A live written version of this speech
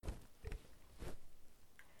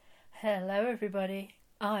Hello everybody,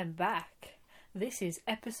 I'm back. This is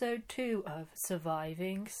episode 2 of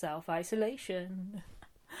Surviving Self-Isolation.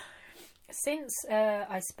 Since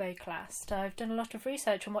I spoke last, I've done a lot of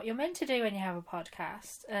research on what you're meant to do when you have a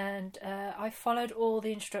podcast, and I followed all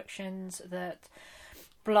the instructions that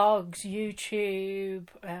blogs, YouTube,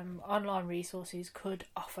 online resources could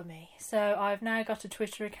offer me. So I've now got a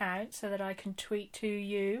Twitter account so that I can tweet to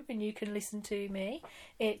you and you can listen to me.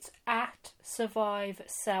 It's at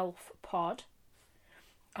SurviveSelfPod.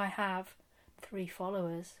 I have 3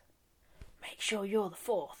 followers. Make sure you're the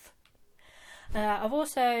 4th. I've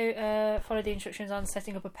also followed the instructions on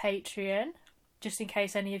setting up a Patreon, just in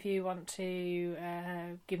case any of you want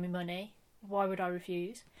to give me money. Why would I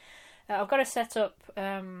refuse? I've got to set up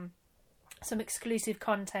some exclusive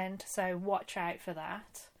content, so watch out for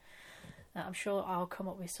that. I'm sure I'll come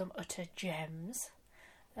up with some utter gems.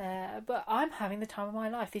 But I'm having the time of my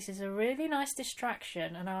life. This is a really nice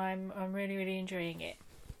distraction, and I'm really enjoying it.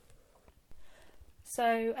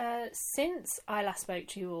 So since I last spoke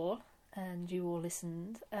to you all, and you all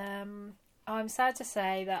listened, I'm sad to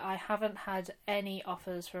say that I haven't had any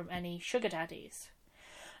offers from any sugar daddies.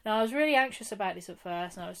 Now, I was really anxious about this at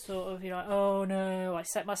first, and I was sort of, oh no, I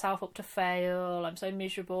set myself up to fail, I'm so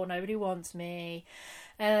miserable, nobody wants me.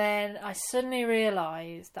 And then I suddenly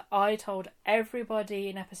realised that I told everybody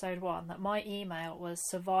in episode 1 that my email was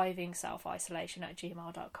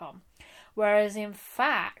survivingselfisolation@gmail.com. Whereas in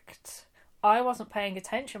fact, I wasn't paying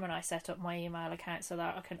attention when I set up my email account so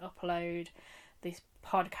that I can upload this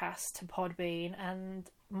podcast to Podbean, and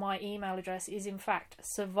my email address is in fact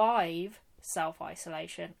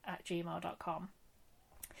surviveselfisolation@gmail.com.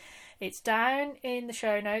 It's down in the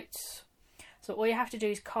show notes, so all you have to do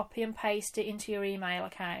is copy and paste it into your email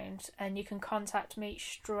account and you can contact me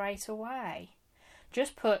straight away.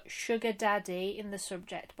 Just put Sugar Daddy in the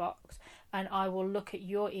subject box and I will look at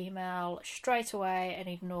your email straight away and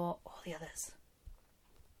ignore all the others.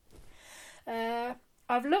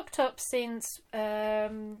 I've looked up since I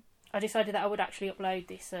decided that I would actually upload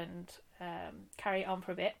this and carry it on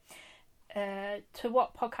for a bit, to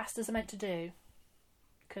what podcasters are meant to do,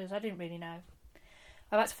 because I didn't really know.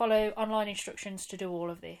 I've had to follow online instructions to do all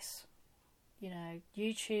of this.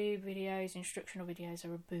 YouTube videos, instructional videos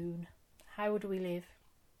are a boon. How would we live?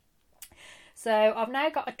 So I've now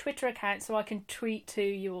got a Twitter account so I can tweet to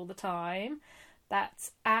you all the time.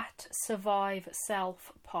 That's at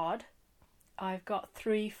SurviveSelfPod. I've got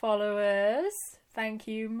 3 followers. Thank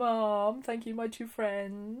you, Mom. Thank you, my 2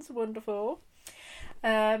 friends. Wonderful.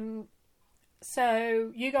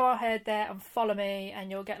 So you go ahead there and follow me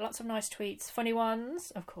and you'll get lots of nice tweets. Funny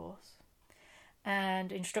ones, of course.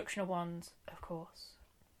 And instructional ones, of course.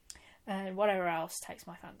 And whatever else takes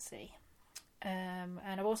my fancy. And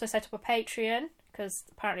I've also set up a Patreon, because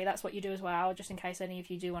apparently that's what you do as well, just in case any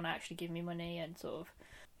of you do want to actually give me money and sort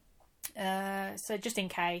of... so just in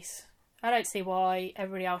case. I don't see why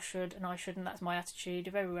everybody else should and I shouldn't. That's my attitude.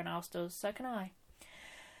 If everyone else does, so can I.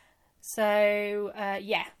 So,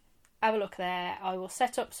 yeah. Have a look there. I will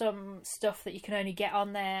set up some stuff that you can only get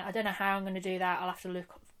on there. I don't know how I'm going to do that. I'll have to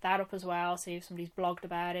look that up as well, see if somebody's blogged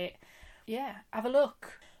about it. Yeah, have a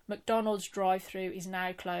look. McDonald's drive-thru is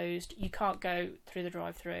now closed. You can't go through the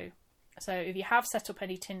drive-thru. So if you have set up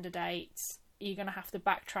any Tinder dates, you're going to have to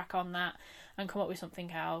backtrack on that and come up with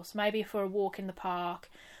something else. Maybe for a walk in the park,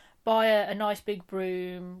 buy a nice big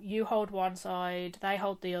broom. You hold one side, they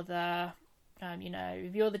hold the other.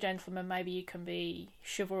 If you're the gentleman, maybe you can be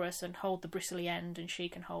chivalrous and hold the bristly end and she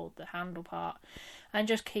can hold the handle part, and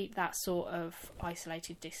just keep that sort of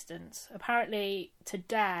isolated distance. Apparently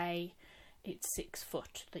today it's 6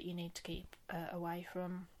 foot that you need to keep away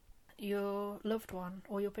from your loved one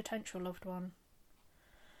or your potential loved one.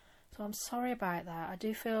 So I'm sorry about that. I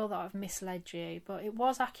do feel that I've misled you, but it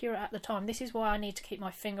was accurate at the time. This is why I need to keep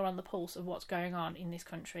my finger on the pulse of what's going on in this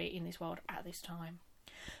country, in this world at this time.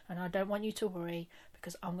 And I don't want you to worry,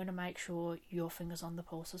 because I'm going to make sure your finger's on the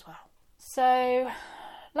pulse as well. So,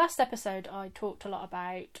 last episode I talked a lot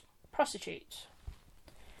about prostitutes.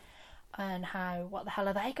 And what the hell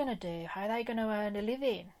are they going to do? How are they going to earn a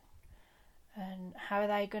living? And how are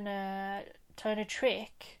they going to turn a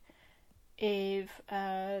trick if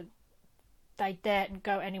they daren't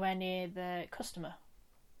go anywhere near the customer?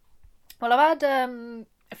 Well, I've had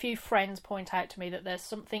a few friends point out to me that there's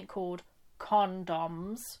something called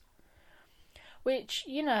condoms, which,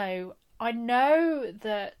 I know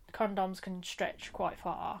that condoms can stretch quite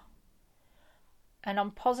far, and I'm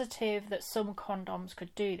positive that some condoms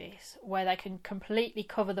could do this, where they can completely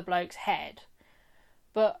cover the bloke's head.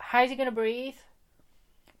 But how's he going to breathe?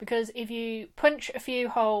 Because if you punch a few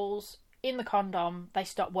holes in the condom, they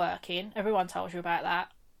stop working. Everyone tells you about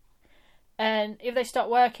that. And if they stop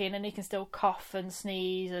working and he can still cough and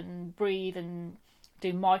sneeze and breathe and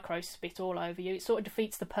do micro spit all over you, it sort of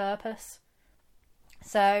defeats the purpose.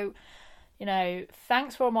 So, you know,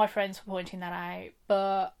 thanks for all my friends for pointing that out,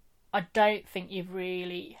 but I don't think you've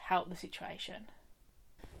really helped the situation.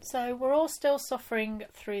 So we're all still suffering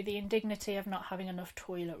through the indignity of not having enough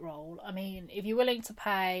toilet roll. I mean, if you're willing to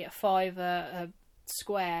pay £5 a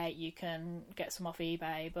square, you can get some off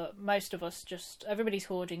eBay, but most of us everybody's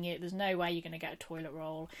hoarding it. There's no way you're going to get a toilet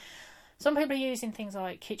roll. Some people are using things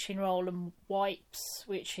like kitchen roll and wipes,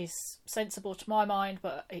 which is sensible to my mind,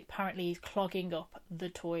 but it apparently is clogging up the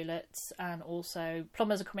toilets, and also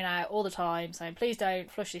plumbers are coming out all the time saying, please don't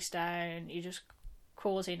flush this down, you're just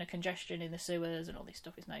causing a congestion in the sewers and all this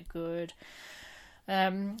stuff is no good.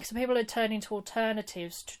 So people are turning to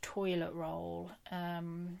alternatives to toilet roll.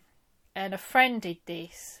 And a friend did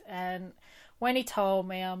this, and when he told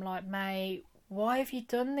me, I'm like, mate, why have you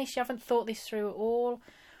done this? You haven't thought this through at all.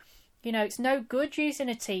 You know, it's no good using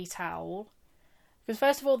a tea towel, because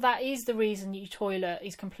first of all, that is the reason your toilet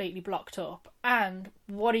is completely blocked up. And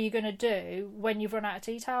what are you going to do when you've run out of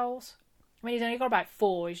tea towels? I mean, he's only got about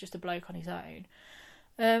 4, he's just a bloke on his own.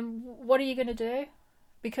 What are you going to do?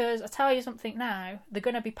 Because I tell you something now, they're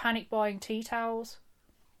going to be panic buying tea towels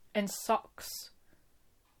and socks.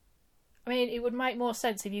 I mean, it would make more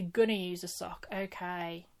sense if you're going to use a sock,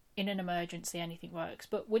 okay, in an emergency anything works,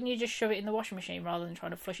 but wouldn't you just shove it in the washing machine rather than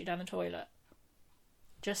trying to flush it down the toilet?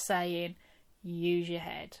 Just saying, use your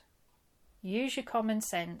head. Use your common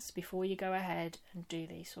sense before you go ahead and do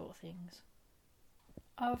these sort of things.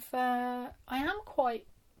 I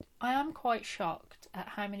am quite shocked at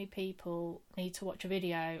how many people need to watch a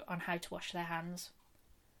video on how to wash their hands.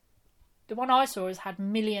 The one I saw has had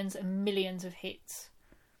millions and millions of hits.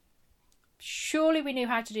 Surely we knew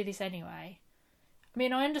how to do this anyway. I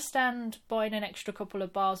mean, I understand buying an extra couple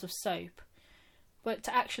of bars of soap, but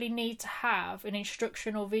to actually need to have an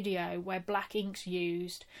instructional video where black ink's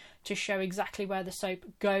used to show exactly where the soap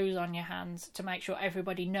goes on your hands to make sure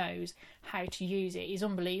everybody knows how to use it is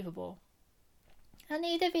unbelievable. I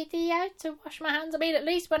need a video to wash my hands. I mean, at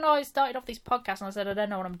least when I started off this podcast and I said I don't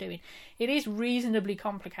know what I'm doing, it is reasonably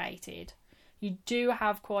complicated. You do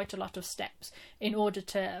have quite a lot of steps in order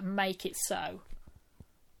to make it so.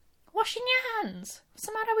 Washing your hands. What's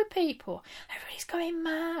the matter with people? Everybody's going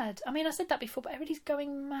mad. I mean, I said that before, but everybody's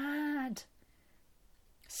going mad.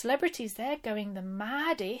 Celebrities, they're going the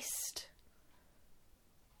maddest.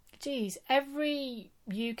 Geez, every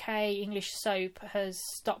UK English soap has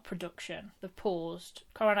stopped production. They've paused.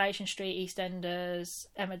 Coronation Street, EastEnders,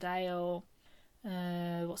 Emmerdale.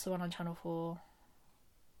 What's the one on Channel 4?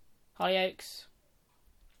 Hollyoaks.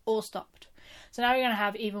 All stopped. So now we're going to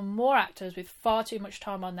have even more actors with far too much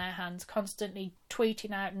time on their hands constantly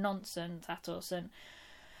tweeting out nonsense at us and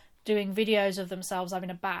doing videos of themselves having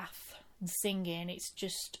a bath and singing. It's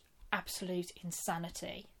just absolute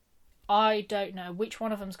insanity. I don't know which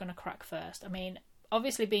one of them's going to crack first. I mean,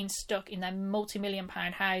 obviously being stuck in their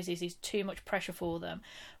multi-million-pound houses is too much pressure for them,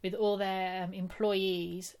 with all their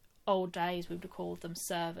employees, old days we would have called them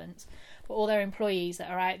servants, but all their employees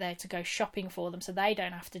that are out there to go shopping for them so they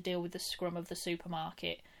don't have to deal with the scrum of the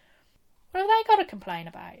supermarket. What have they got to complain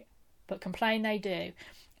about? But complain they do.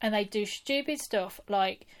 And they do stupid stuff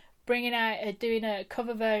like doing a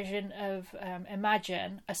cover version of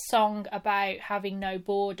Imagine, a song about having no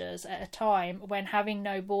borders at a time when having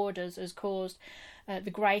no borders has caused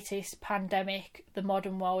the greatest pandemic the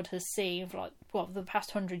modern world has seen for the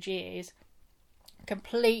past 100 years.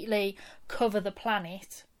 Completely cover the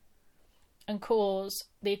planet and cause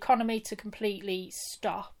the economy to completely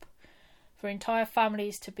stop, for entire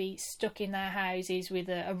families to be stuck in their houses with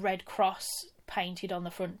a red cross painted on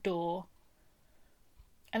the front door.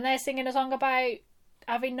 And they're singing a song about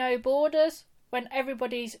having no borders when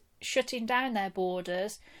everybody's shutting down their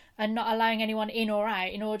borders and not allowing anyone in or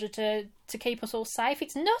out in order to keep us all safe.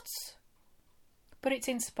 It's nuts. But it's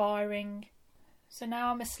inspiring. So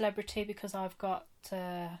now I'm a celebrity because I've got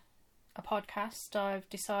a podcast. I've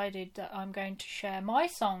decided that I'm going to share my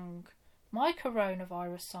song, my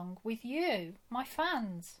coronavirus song, with you, my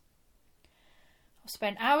fans. I've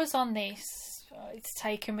spent hours on this. It's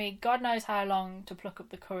taken me God knows how long to pluck up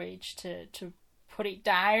the courage to put it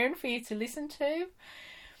down for you to listen to.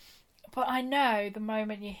 But I know the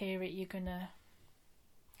moment you hear it,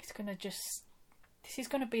 this is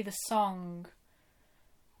going to be the song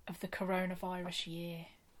of the coronavirus year.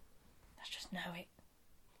 Let's just know it.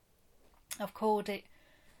 I've called it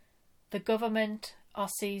 "The Government Are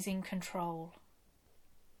Seizing Control."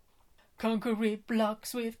 Concrete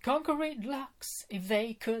blocks with concrete locks. If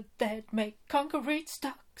they could, they'd make concrete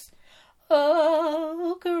stocks.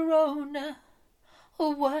 Oh, Corona,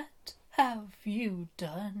 what have you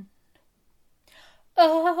done?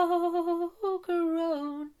 Oh,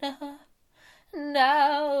 Corona,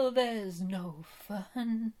 now there's no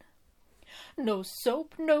fun. No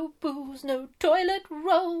soap, no booze, no toilet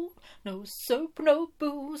roll. No soap, no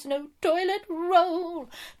booze, no toilet roll.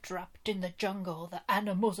 Trapped in the jungle, the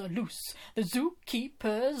animals are loose. The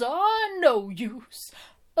zookeepers are no use.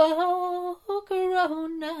 Oh,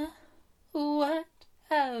 Corona, what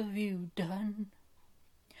have you done?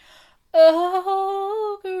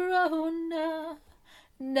 Oh, Corona,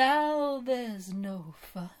 now there's no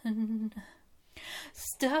fun.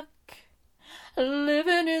 Stuck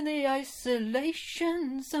living in the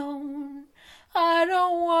isolation zone. I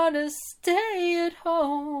don't want to stay at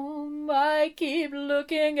home. I keep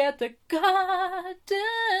looking at the garden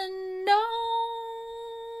gnome.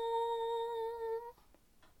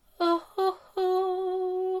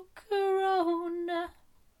 Oh, Corona,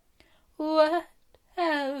 what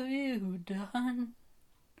have you done?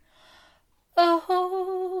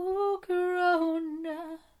 Oh,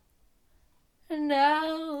 Corona,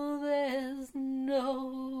 now there's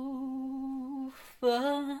no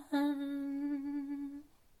fun.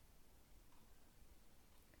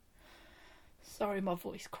 Sorry, my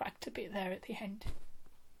voice cracked a bit there at the end.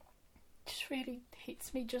 Just really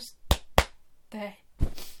hits me just there.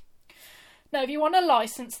 Now, if you want to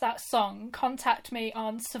license that song, contact me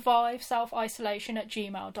on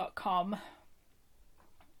surviveselfisolation@gmail.com.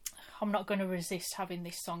 I'm not going to resist having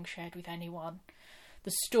this song shared with anyone.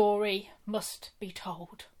 The story must be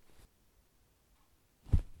told.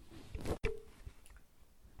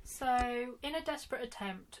 So, in a desperate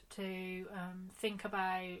attempt to think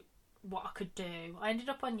about what I could do, I ended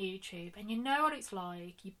up on YouTube, and you know what it's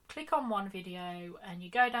like. You click on one video and you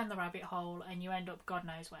go down the rabbit hole and you end up God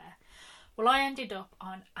knows where. Well, I ended up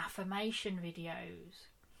on affirmation videos.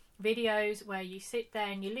 Videos where you sit there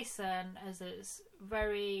and you listen as there's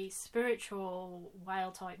very spiritual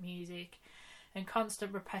whale type music and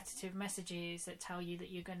constant repetitive messages that tell you that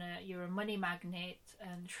you're a money magnet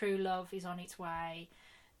and true love is on its way,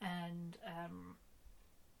 and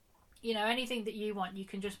anything that you want you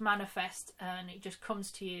can just manifest and it just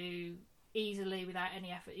comes to you easily without any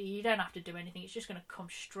effort. You don't have to do anything, it's just going to come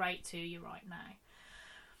straight to you right now.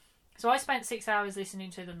 So I spent 6 hours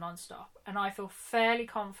listening to them non-stop, and I feel fairly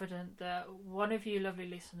confident that one of you lovely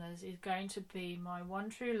listeners is going to be my one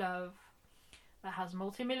true love that has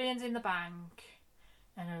multi-millions in the bank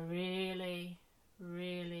and a really,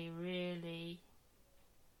 really, really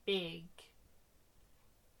big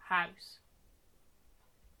house.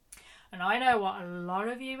 And I know what a lot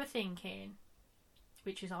of you were thinking,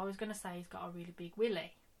 which is I was going to say he's got a really big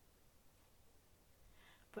willy.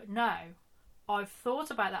 But no, I've thought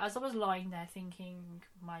about that as I was lying there thinking,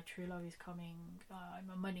 my true love is coming, I'm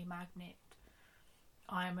a money magnet,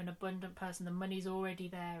 I am an abundant person, the money's already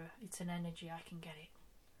there, it's an energy, I can get it.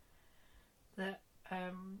 That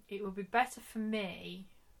it would be better for me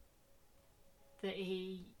that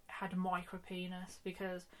he had a micro penis,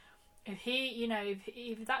 because if he,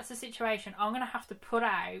 if that's the situation, I'm going to have to put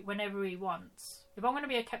out whenever he wants. If I'm going to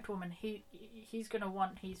be a kept woman, he's going to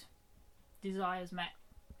want his desires met.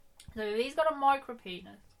 So if he's got a micro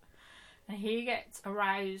penis and he gets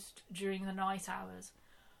aroused during the night hours,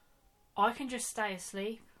 I can just stay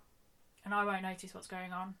asleep and I won't notice what's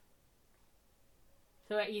going on.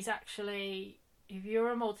 So he's actually, if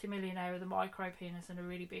you're a multimillionaire with a micro penis and a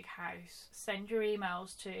really big house, send your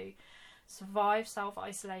emails to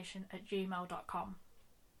surviveselfisolation@gmail.com.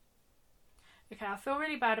 Okay, I feel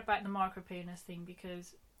really bad about the micro penis thing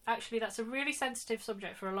because actually that's a really sensitive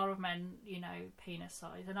subject for a lot of men, penis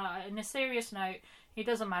size. And on a serious note, it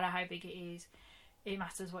doesn't matter how big it is, it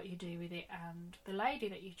matters what you do with it and the lady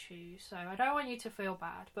that you choose. So I don't want you to feel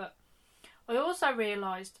bad, but I also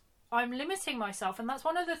realised I'm limiting myself, and that's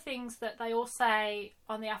one of the things that they all say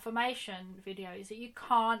on the affirmation video, is that you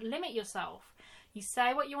can't limit yourself. You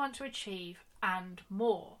say what you want to achieve and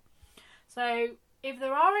more. So if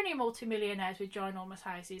there are any multimillionaires with ginormous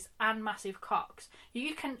houses and massive cocks,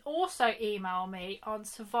 you can also email me on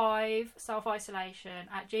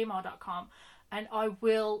surviveselfisolation@gmail.com and I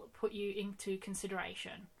will put you into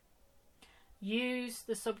consideration. Use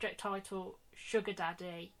the subject title Sugar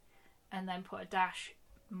Daddy and then put a dash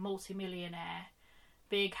multimillionaire,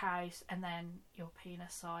 big house, and then your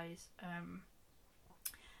penis size.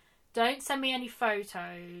 Don't send me any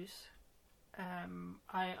photos.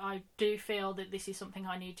 I do feel that this is something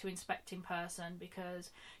I need to inspect in person, because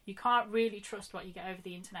you can't really trust what you get over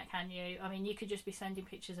the internet, can you? I mean, you could just be sending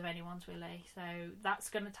pictures of anyone's willy, so that's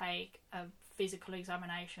going to take a physical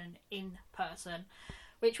examination in person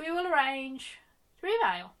which we will arrange through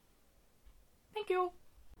email. Thank you.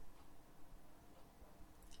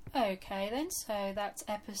 Okay then, so that's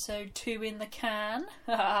episode 2 in the can.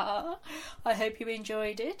 I hope you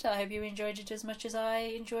enjoyed it. I hope you enjoyed it as much as I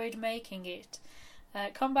enjoyed making it.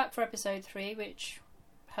 Come back for episode 3, which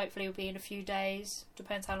hopefully will be in a few days.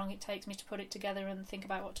 Depends how long it takes me to put it together and think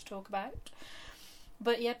about what to talk about.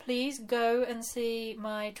 But yeah, please go and see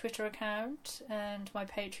my Twitter account and my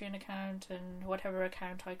Patreon account and whatever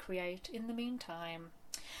account I create in the meantime.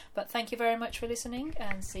 But thank you very much for listening,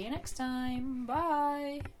 and see you next time.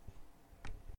 Bye!